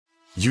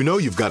You know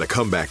you've got a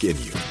comeback in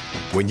you.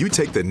 When you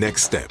take the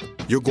next step,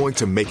 you're going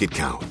to make it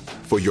count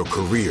for your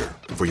career,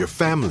 for your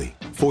family,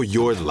 for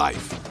your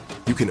life.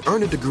 You can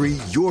earn a degree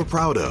you're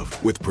proud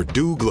of with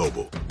Purdue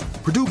Global.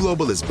 Purdue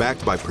Global is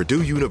backed by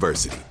Purdue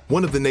University,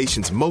 one of the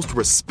nation's most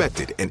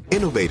respected and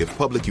innovative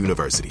public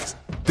universities.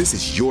 This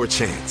is your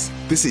chance.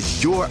 This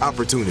is your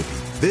opportunity.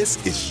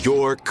 This is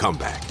your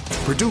comeback.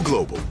 Purdue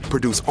Global,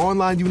 Purdue's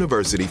online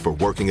university for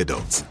working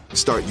adults.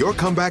 Start your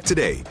comeback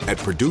today at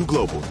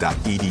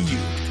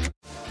purdueglobal.edu.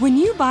 When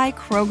you buy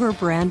Kroger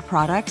brand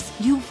products,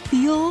 you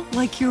feel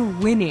like you're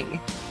winning.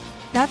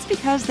 That's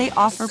because they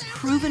offer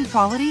proven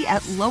quality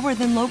at lower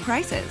than low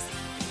prices.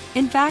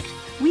 In fact,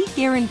 we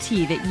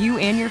guarantee that you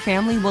and your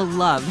family will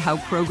love how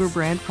Kroger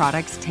brand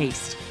products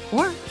taste,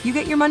 or you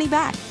get your money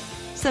back.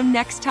 So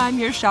next time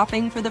you're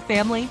shopping for the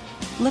family,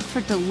 look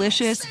for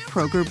delicious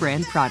Kroger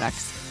brand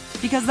products,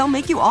 because they'll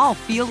make you all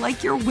feel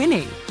like you're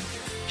winning.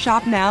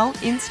 Shop now,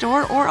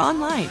 in-store, or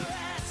online.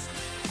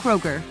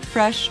 Kroger,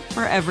 fresh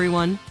for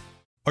everyone.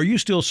 Are you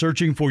still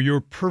searching for your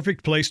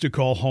perfect place to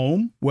call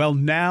home? Well,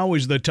 now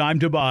is the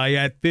time to buy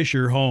at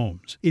Fisher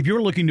Homes. If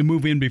you're looking to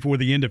move in before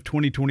the end of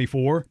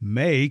 2024,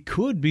 May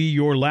could be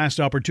your last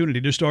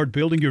opportunity to start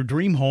building your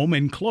dream home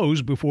and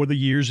close before the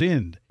year's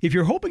end. If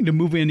you're hoping to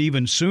move in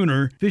even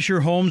sooner,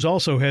 Fisher Homes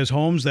also has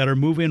homes that are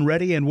move-in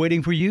ready and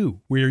waiting for you,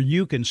 where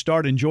you can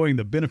start enjoying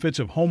the benefits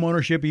of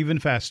homeownership even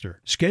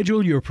faster.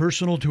 Schedule your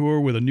personal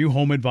tour with a new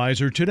home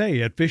advisor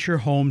today at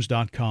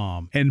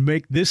FisherHomes.com and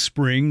make this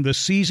spring the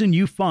season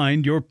you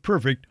find your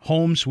perfect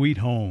home sweet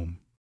home.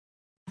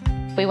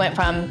 We went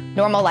from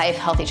normal life,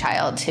 healthy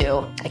child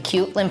to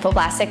acute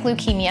lymphoblastic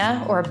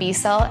leukemia, or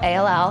B-cell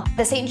ALL.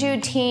 The St.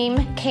 Jude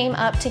team came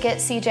up to get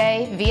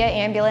CJ via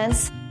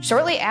ambulance.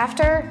 Shortly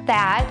after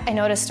that, I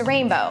noticed a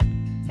rainbow.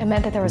 It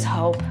meant that there was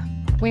hope.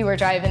 We were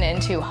driving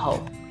into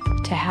hope.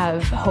 To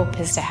have hope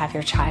is to have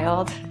your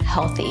child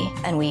healthy,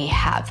 and we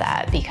have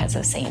that because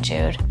of St.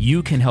 Jude.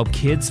 You can help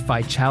kids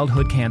fight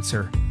childhood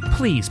cancer.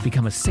 Please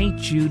become a St.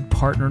 Jude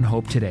Partner in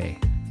Hope today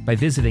by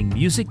visiting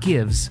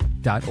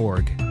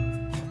musicgives.org.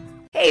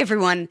 Hey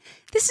everyone,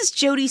 this is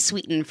Jodie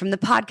Sweetin from the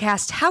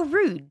podcast How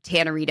Rude,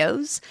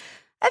 Tanneritos.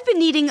 I've been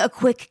needing a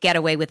quick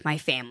getaway with my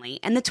family,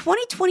 and the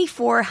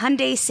 2024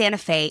 Hyundai Santa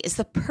Fe is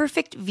the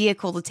perfect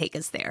vehicle to take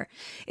us there.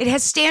 It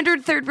has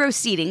standard third-row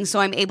seating, so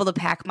I'm able to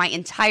pack my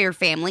entire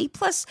family,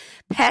 plus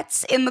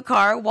pets, in the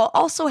car, while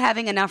also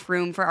having enough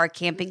room for our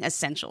camping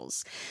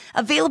essentials.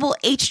 Available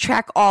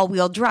H-Track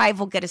all-wheel drive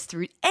will get us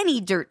through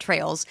any dirt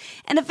trails,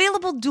 and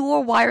available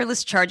dual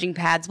wireless charging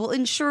pads will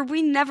ensure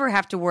we never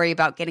have to worry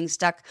about getting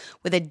stuck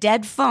with a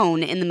dead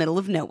phone in the middle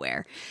of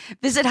nowhere.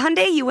 Visit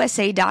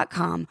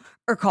HyundaiUSA.com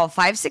or call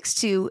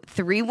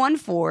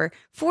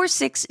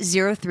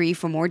 562-314-4603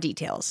 for more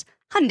details.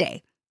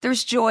 Hyundai,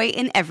 there's joy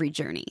in every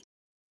journey.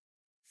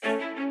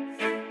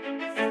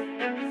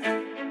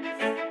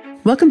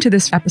 Welcome to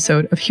this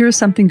episode of Here's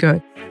Something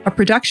Good, a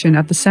production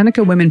of the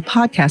Seneca Women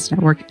Podcast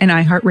Network and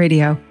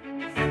iHeartRadio.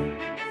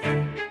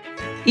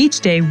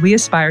 Each day, we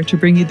aspire to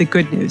bring you the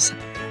good news,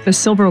 the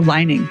silver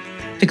lining,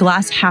 the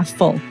glass half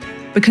full,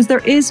 because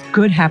there is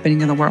good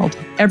happening in the world,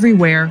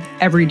 everywhere,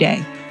 every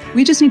day.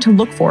 We just need to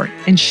look for it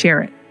and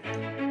share it.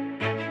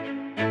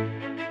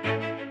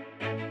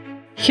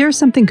 Here's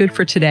something good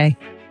for today.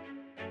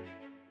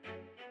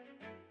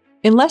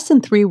 In less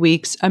than 3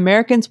 weeks,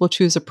 Americans will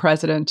choose a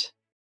president.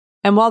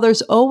 And while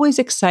there's always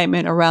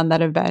excitement around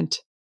that event,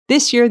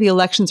 this year the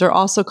elections are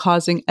also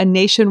causing a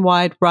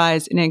nationwide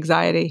rise in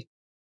anxiety.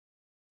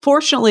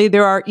 Fortunately,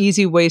 there are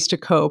easy ways to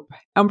cope,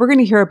 and we're going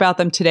to hear about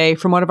them today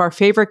from one of our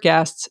favorite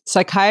guests,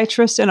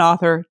 psychiatrist and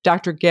author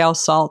Dr. Gail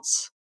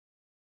Saltz.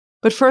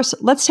 But first,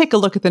 let's take a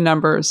look at the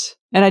numbers,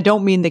 and I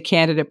don't mean the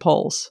candidate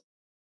polls.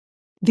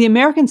 The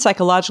American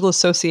Psychological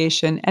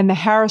Association and the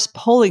Harris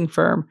polling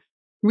firm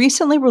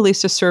recently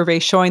released a survey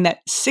showing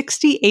that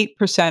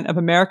 68% of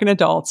American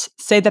adults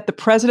say that the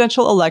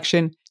presidential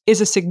election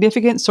is a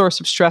significant source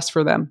of stress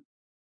for them.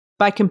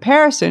 By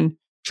comparison,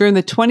 during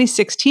the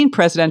 2016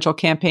 presidential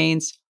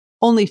campaigns,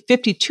 only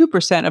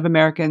 52% of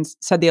Americans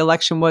said the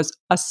election was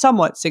a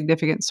somewhat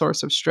significant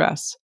source of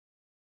stress.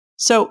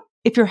 So,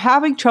 if you're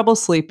having trouble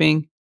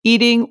sleeping,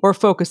 eating, or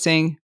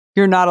focusing,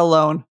 you're not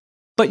alone.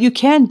 But you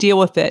can deal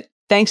with it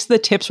thanks to the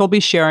tips we'll be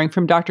sharing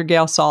from Dr.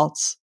 Gail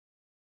Saltz.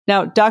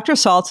 Now, Dr.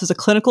 Saltz is a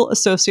clinical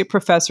associate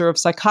professor of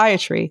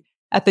psychiatry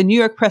at the New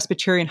York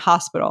Presbyterian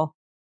Hospital.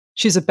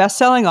 She's a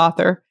best-selling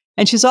author,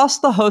 and she's also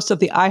the host of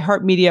the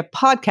iHeartMedia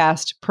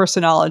podcast,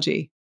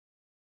 Personology.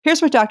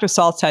 Here's what Dr.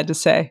 Saltz had to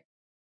say.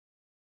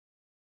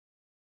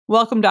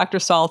 Welcome, Dr.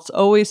 Saltz.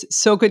 Always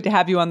so good to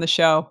have you on the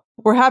show.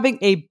 We're having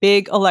a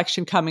big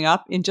election coming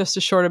up in just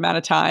a short amount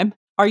of time.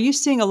 Are you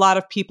seeing a lot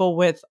of people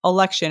with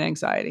election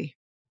anxiety?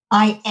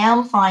 I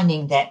am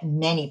finding that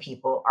many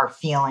people are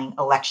feeling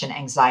election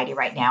anxiety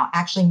right now.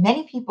 Actually,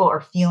 many people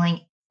are feeling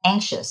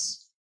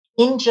anxious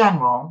in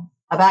general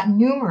about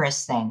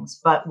numerous things,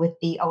 but with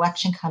the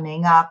election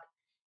coming up,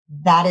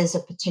 that is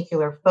a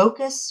particular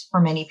focus for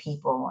many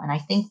people. And I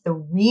think the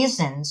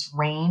reasons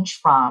range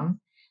from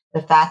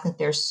the fact that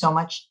there's so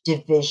much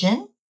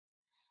division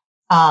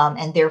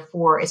And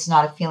therefore, it's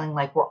not a feeling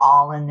like we're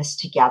all in this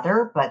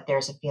together, but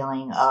there's a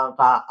feeling of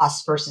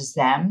us versus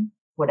them,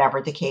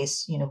 whatever the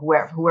case,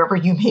 whoever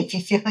you may be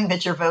feeling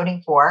that you're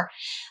voting for.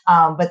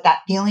 But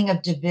that feeling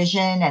of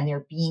division and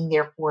there being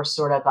therefore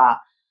sort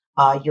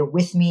of you're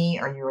with me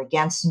or you're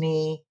against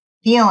me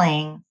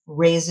feeling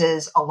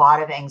raises a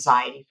lot of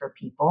anxiety for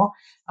people,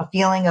 a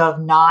feeling of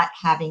not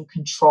having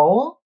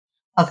control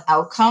of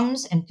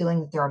outcomes and feeling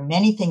that there are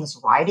many things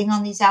riding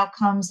on these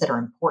outcomes that are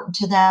important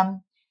to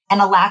them,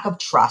 and a lack of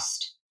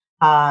trust.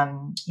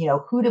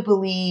 Who to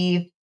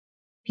believe,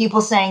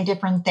 people saying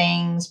different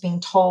things, being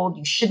told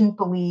you shouldn't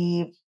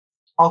believe,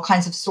 all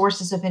kinds of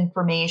sources of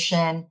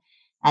information,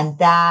 and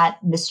that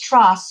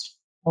mistrust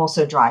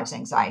also drives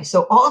anxiety.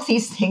 So all of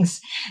these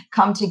things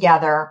come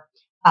together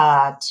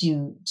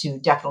to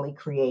definitely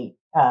create,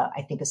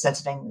 I think, a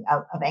sense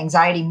of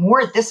anxiety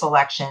more at this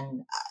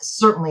election,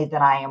 certainly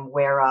than I am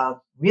aware of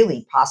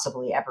really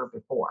possibly ever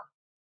before.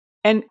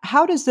 And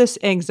how does this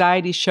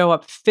anxiety show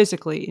up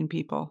physically in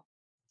people?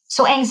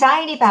 So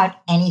anxiety about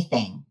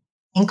anything,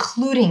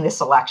 including this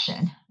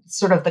election,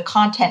 sort of the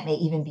content may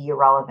even be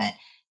irrelevant,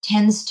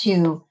 tends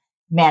to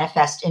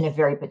manifest in a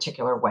very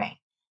particular way.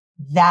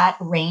 That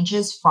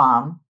ranges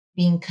from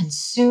being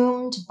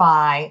consumed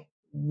by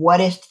what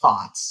if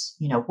thoughts,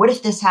 what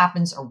if this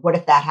happens or what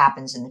if that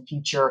happens in the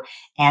future,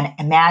 and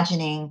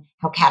imagining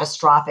how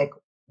catastrophic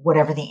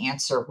whatever the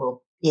answer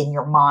will in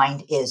your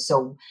mind is.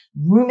 So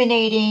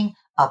ruminating,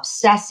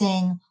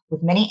 obsessing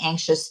with many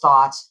anxious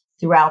thoughts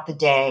throughout the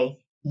day,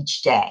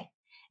 each day.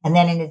 And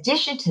then in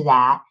addition to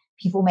that,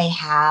 people may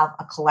have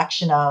a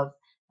collection of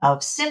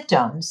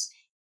symptoms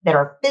that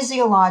are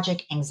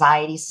physiologic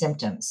anxiety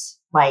symptoms,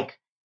 like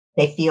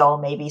they feel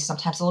maybe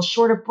sometimes a little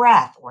short of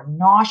breath or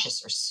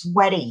nauseous or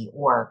sweaty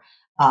or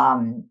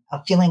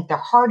a feeling their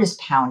heart is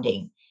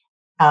pounding.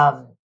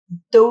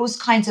 Those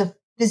kinds of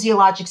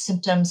physiologic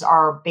symptoms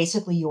are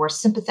basically your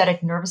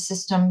sympathetic nervous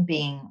system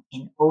being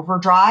in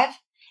overdrive.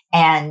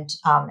 And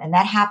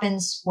that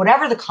happens,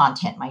 whatever the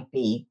content might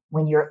be,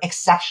 when you're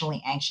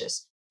exceptionally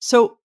anxious.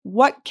 So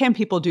what can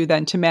people do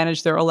then to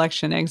manage their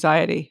election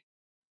anxiety?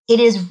 It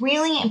is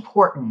really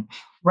important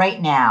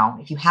right now,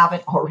 if you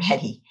haven't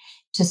already,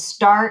 to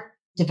start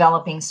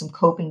developing some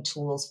coping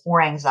tools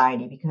for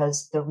anxiety,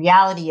 because the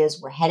reality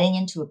is we're heading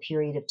into a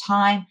period of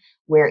time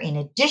where, in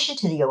addition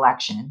to the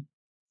election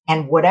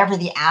and whatever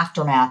the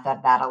aftermath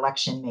of that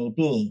election may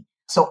be,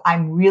 so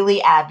I'm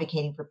really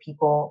advocating for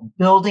people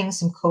building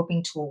some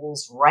coping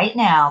tools right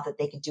now that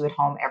they can do at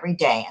home every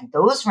day. And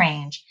those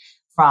range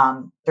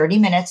from 30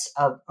 minutes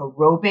of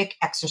aerobic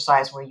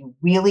exercise where you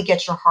really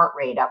get your heart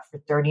rate up for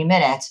 30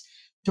 minutes,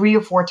 3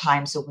 or 4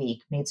 times a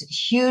week. Makes a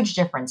huge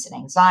difference in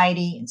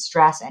anxiety and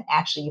stress, and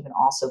actually even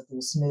also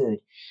boosts mood.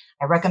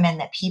 I recommend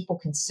that people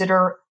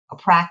consider a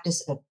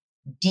practice of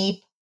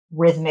deep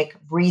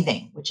rhythmic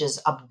breathing, which is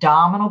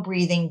abdominal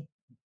breathing.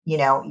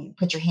 You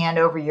put your hand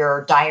over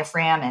your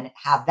diaphragm and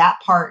have that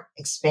part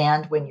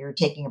expand when you're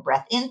taking a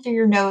breath in through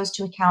your nose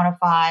to a count of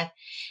 5,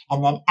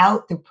 and then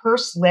out through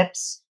pursed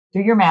lips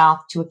through your mouth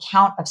to a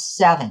count of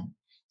 7.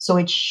 So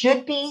it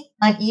should be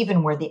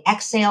uneven where the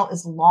exhale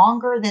is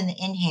longer than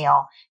the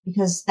inhale,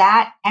 because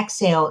that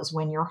exhale is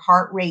when your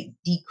heart rate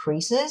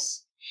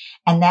decreases,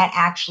 and that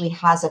actually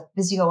has a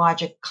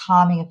physiologic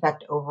calming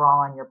effect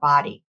overall on your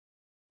body.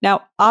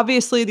 Now,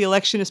 obviously, the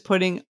election is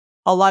putting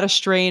a lot of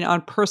strain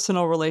on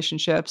personal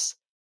relationships.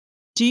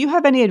 Do you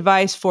have any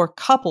advice for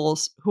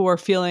couples who are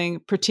feeling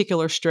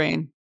particular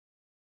strain?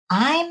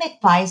 I'm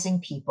advising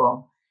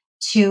people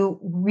to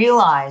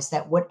realize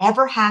that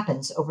whatever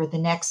happens over the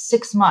next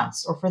 6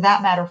 months, or for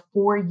that matter,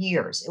 4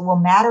 years, it will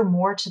matter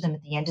more to them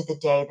at the end of the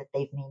day that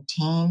they've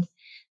maintained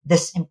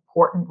this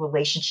important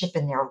relationship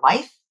in their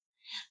life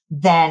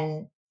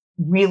than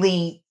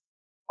really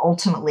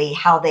ultimately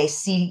how they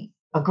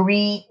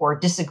agree or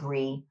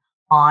disagree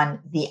on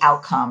the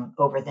outcome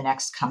over the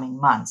next coming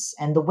months.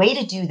 And the way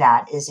to do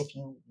that is, if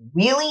you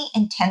really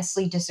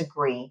intensely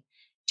disagree,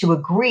 to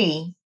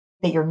agree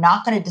that you're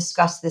not going to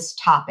discuss this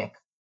topic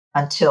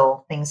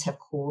until things have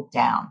cooled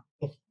down.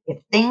 If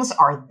things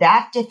are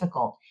that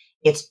difficult,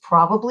 it's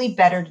probably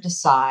better to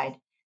decide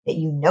that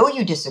you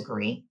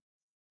disagree,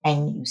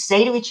 and you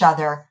say to each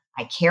other,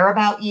 I care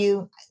about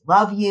you, I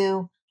love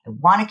you, I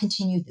want to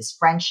continue this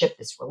friendship,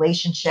 this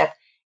relationship.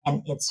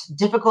 And it's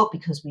difficult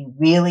because we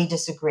really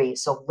disagree.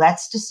 So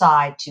let's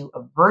decide to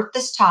avert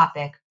this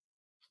topic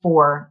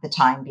for the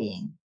time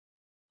being.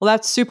 Well,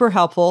 that's super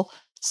helpful.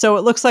 So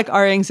it looks like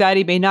our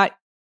anxiety may not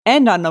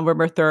end on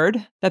November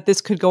 3rd, that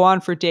this could go on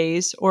for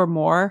days or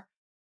more.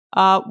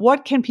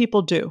 What can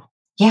people do?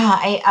 Yeah,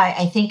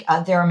 I think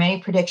there are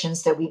many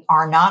predictions that we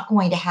are not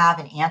going to have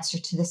an answer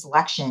to this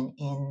election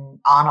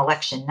on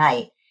election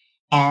night.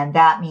 And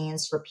that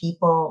means for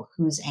people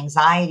whose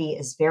anxiety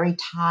is very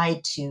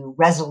tied to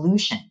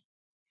resolution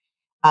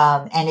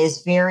and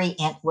is very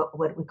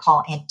what we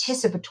call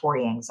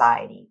anticipatory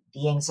anxiety,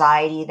 the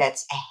anxiety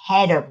that's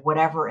ahead of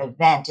whatever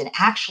event, and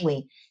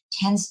actually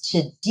tends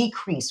to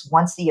decrease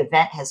once the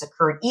event has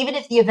occurred, even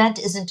if the event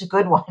isn't a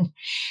good one.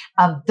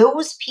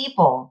 Those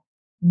people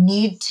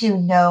need to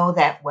know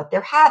that what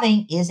they're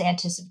having is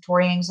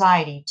anticipatory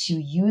anxiety, to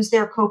use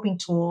their coping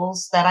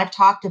tools that I've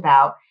talked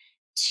about,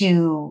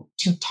 to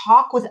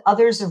talk with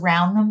others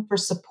around them for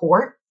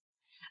support,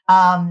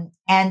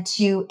 and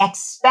to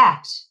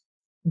expect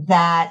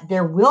that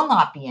there will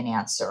not be an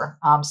answer,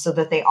 so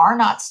that they are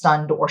not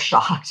stunned or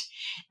shocked,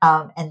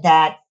 and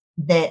that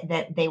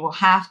they will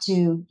have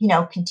to,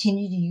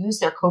 continue to use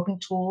their coping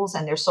tools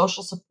and their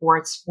social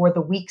supports for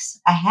the weeks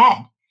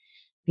ahead,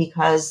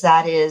 because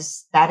that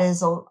is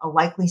a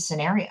likely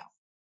scenario.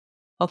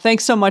 Well,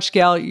 thanks so much,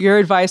 Gail. Your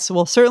advice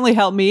will certainly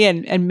help me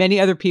and many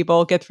other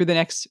people get through the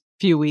next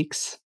few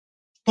weeks.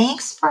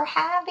 Thanks for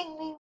having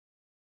me.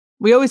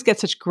 We always get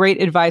such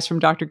great advice from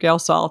Dr. Gail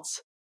Saltz.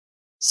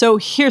 So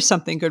here's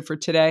something good for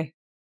today.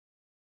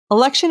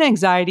 Election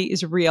anxiety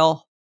is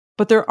real,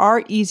 but there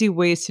are easy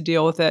ways to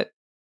deal with it.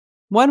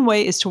 One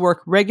way is to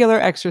work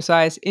regular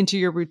exercise into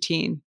your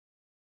routine.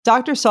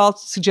 Dr.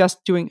 Saltz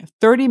suggests doing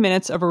 30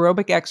 minutes of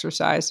aerobic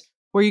exercise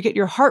where you get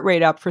your heart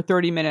rate up for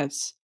 30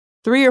 minutes,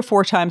 3 or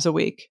 4 times a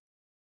week.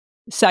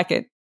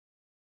 Second,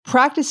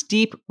 practice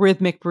deep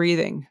rhythmic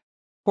breathing.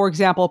 For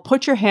example,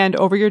 put your hand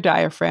over your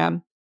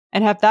diaphragm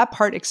and have that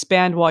part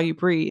expand while you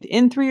breathe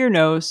in through your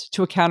nose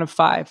to a count of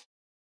 5.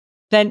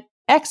 Then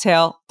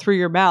exhale through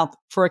your mouth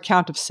for a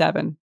count of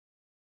 7.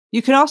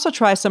 You can also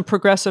try some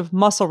progressive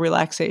muscle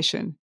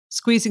relaxation,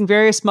 squeezing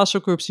various muscle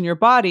groups in your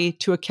body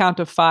to a count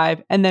of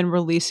 5 and then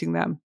releasing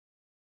them.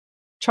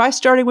 Try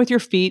starting with your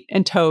feet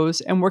and toes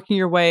and working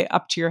your way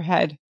up to your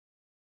head.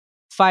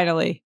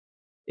 Finally,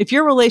 if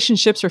your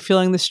relationships are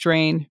feeling the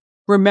strain,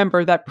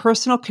 remember that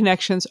personal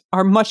connections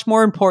are much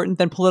more important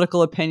than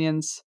political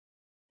opinions.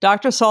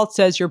 Dr. Saltz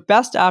says your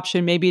best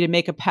option may be to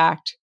make a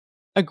pact.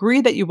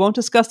 Agree that you won't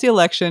discuss the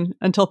election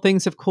until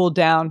things have cooled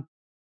down,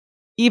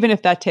 even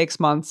if that takes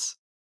months.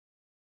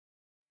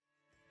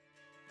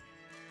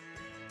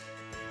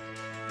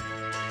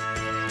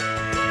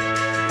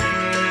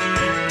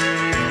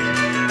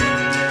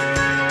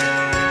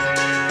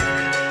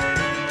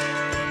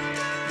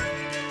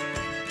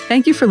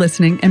 Thank you for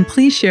listening, and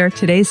please share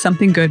today's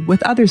Something Good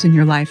with others in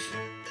your life.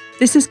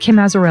 This is Kim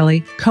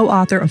Azzarelli,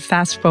 co-author of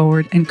Fast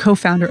Forward and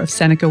co-founder of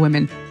Seneca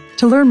Women.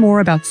 To learn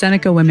more about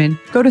Seneca Women,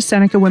 go to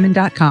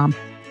senecawomen.com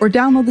or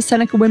download the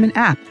Seneca Women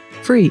app,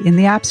 free in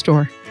the App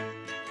Store.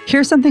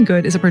 Here's Something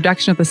Good is a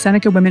production of the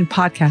Seneca Women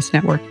Podcast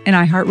Network and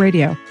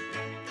iHeartRadio.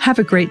 Have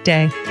a great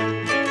day.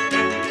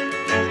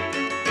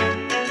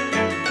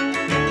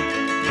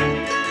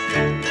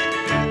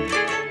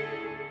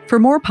 For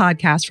more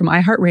podcasts from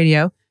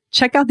iHeartRadio,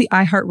 check out the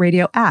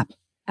iHeartRadio app,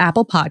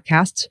 Apple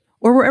Podcasts,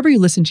 or wherever you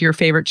listen to your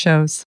favorite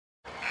shows.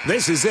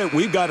 This is it.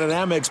 We've got an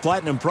Amex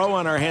Platinum Pro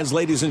on our hands,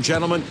 ladies and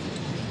gentlemen.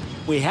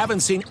 We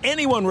haven't seen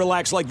anyone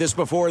relax like this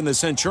before in the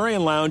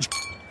Centurion Lounge.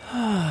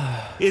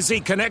 Is he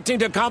connecting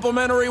to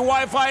complimentary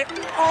Wi-Fi?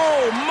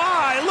 Oh,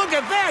 my. Look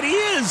at that. He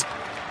is.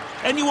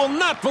 And you will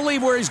not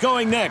believe where he's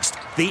going next.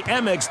 The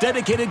Amex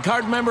dedicated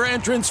card member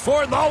entrance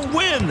for the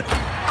win.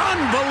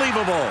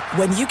 Unbelievable.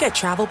 When you get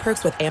travel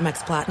perks with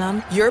Amex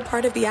Platinum, you're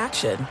part of the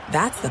action.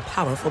 That's the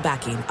powerful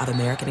backing of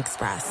American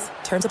Express.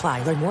 Terms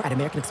apply. Learn more at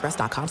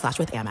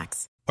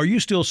americanexpress.com/withAmex. Are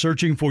you still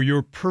searching for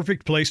your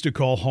perfect place to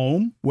call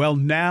home? Well,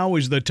 now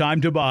is the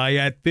time to buy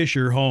at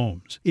Fisher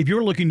Homes. If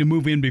you're looking to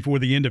move in before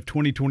the end of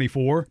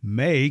 2024,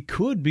 May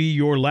could be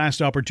your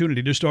last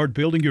opportunity to start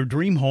building your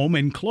dream home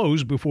and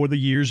close before the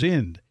year's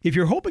end. If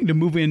you're hoping to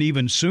move in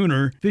even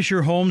sooner,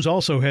 Fisher Homes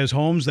also has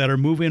homes that are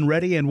move-in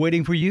ready and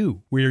waiting for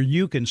you, where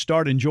you can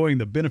start enjoying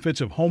the benefits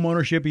of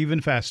homeownership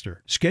even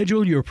faster.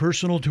 Schedule your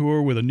personal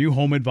tour with a new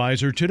home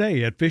advisor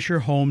today at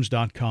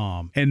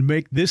FisherHomes.com and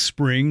make this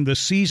spring the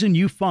season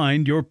you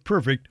find your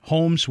perfect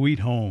home sweet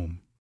home.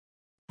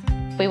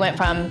 We went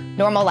from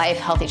normal life,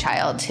 healthy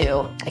child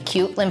to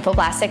acute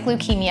lymphoblastic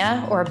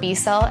leukemia, or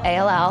B-cell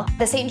ALL.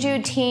 The St.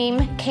 Jude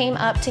team came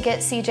up to get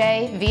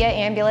CJ via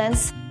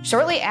ambulance.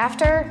 Shortly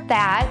after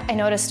that, I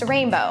noticed a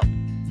rainbow.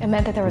 It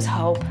meant that there was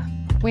hope.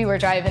 We were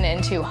driving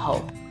into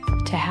hope.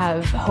 To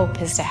have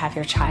hope is to have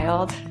your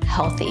child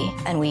healthy,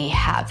 and we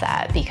have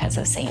that because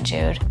of St.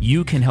 Jude.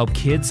 You can help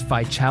kids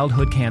fight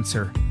childhood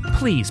cancer.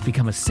 Please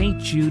become a St.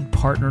 Jude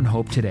Partner in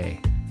Hope today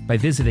by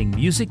visiting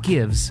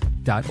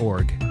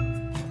musicgives.org.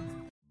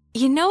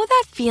 You know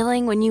that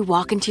feeling when you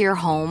walk into your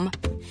home,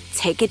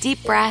 take a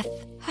deep breath,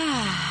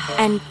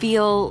 and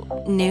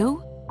feel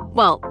new?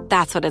 Well,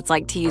 that's what it's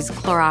like to use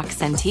Clorox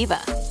Scentiva.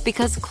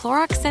 Because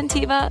Clorox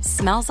Scentiva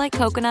smells like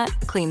coconut,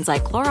 cleans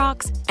like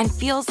Clorox, and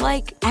feels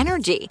like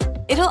energy.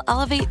 It'll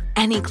elevate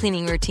any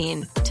cleaning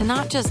routine to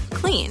not just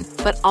clean,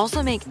 but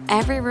also make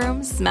every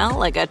room smell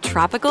like a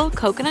tropical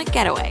coconut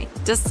getaway.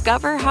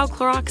 Discover how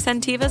Clorox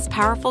Scentiva's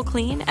powerful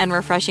clean and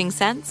refreshing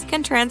scents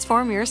can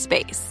transform your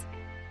space.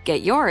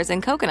 Get yours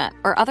in coconut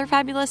or other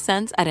fabulous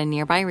scents at a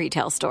nearby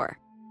retail store.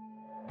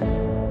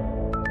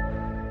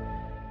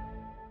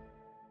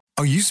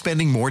 Are you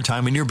spending more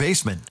time in your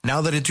basement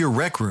now that it's your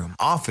rec room,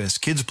 office,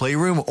 kids'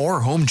 playroom,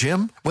 or home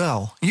gym?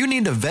 Well, you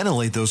need to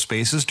ventilate those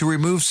spaces to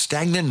remove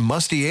stagnant,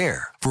 musty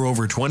air. For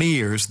over 20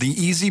 years, the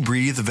Easy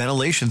Breathe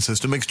ventilation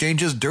system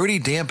exchanges dirty,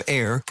 damp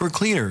air for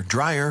cleaner,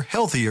 drier,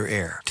 healthier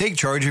air. Take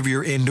charge of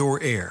your indoor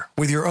air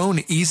with your own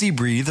Easy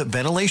Breathe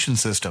ventilation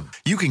system.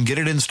 You can get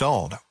it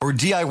installed, or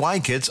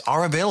DIY kits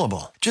are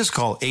available. Just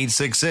call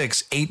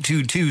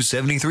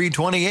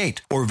 866-822-7328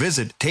 or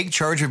visit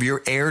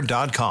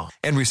takechargeofyourair.com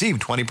and receive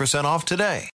 20% off today.